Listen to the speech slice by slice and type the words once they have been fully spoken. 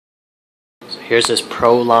Here's this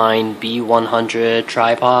Proline B100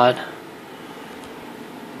 tripod.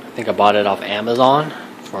 I think I bought it off Amazon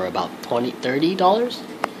for about $30.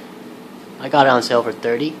 I got it on sale for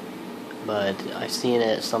 $30, but I've seen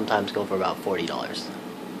it sometimes go for about $40.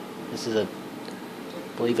 This is I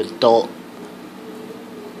believe it's Dolica.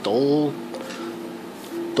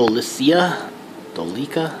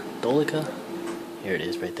 Here it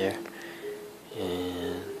is right there.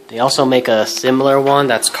 And they also make a similar one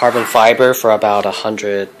that's carbon fiber for about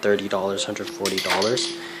 $130,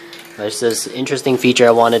 $140. There's this interesting feature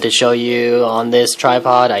I wanted to show you on this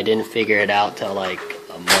tripod. I didn't figure it out till like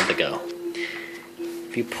a month ago.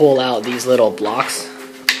 If you pull out these little blocks,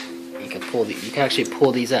 you can actually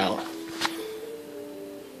pull these out,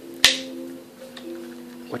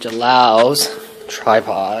 which allows the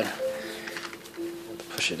tripod,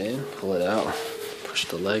 push it in, pull it out, push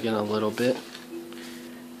the leg in a little bit,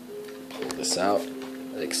 pull this out.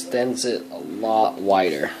 It extends it a lot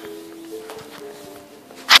wider.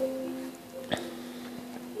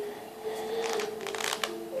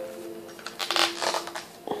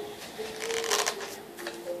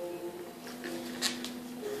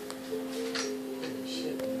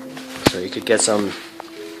 So you could get some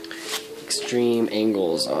extreme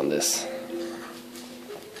angles on this.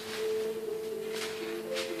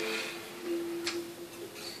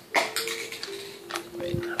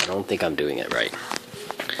 Wait, I don't think I'm doing it right.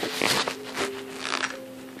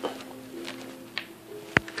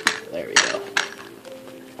 There we go.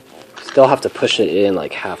 Still have to push it in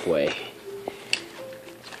like halfway.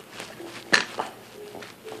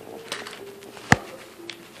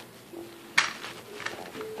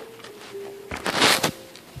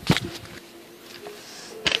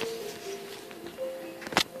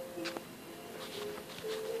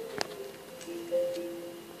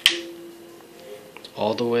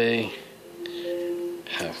 All the way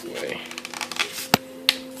halfway.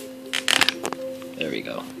 There we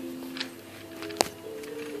go.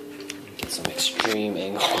 Get some extreme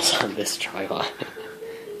angles on this tripod.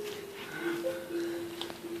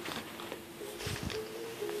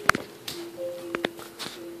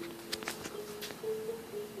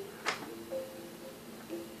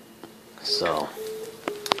 So,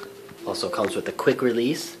 also comes with a quick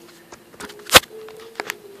release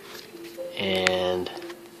and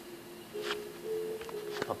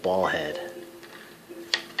a ball head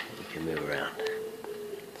you can move around.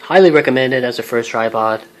 Highly recommended as a first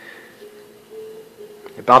tripod.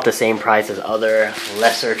 About the same price as other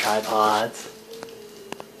lesser tripods,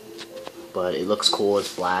 but it looks cool.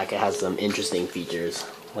 It's black. It has some interesting features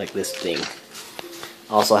like this thing.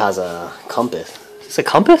 Also has a compass. Is this a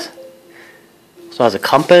compass? So it has a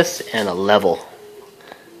compass and a level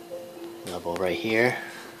right here.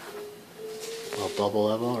 Little bubble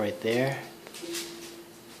level right there,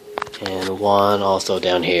 and one also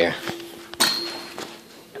down here.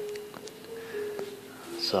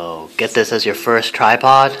 So get this as your first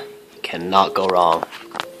tripod. Cannot go wrong.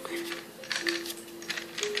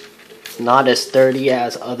 It's not as sturdy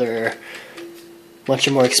as other much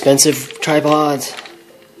more expensive tripods,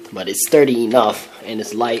 but it's sturdy enough, and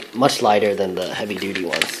it's light, much lighter than the heavy duty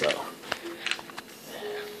ones. So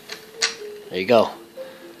there you go.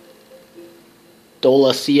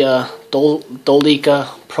 Dolica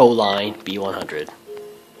Proline B100.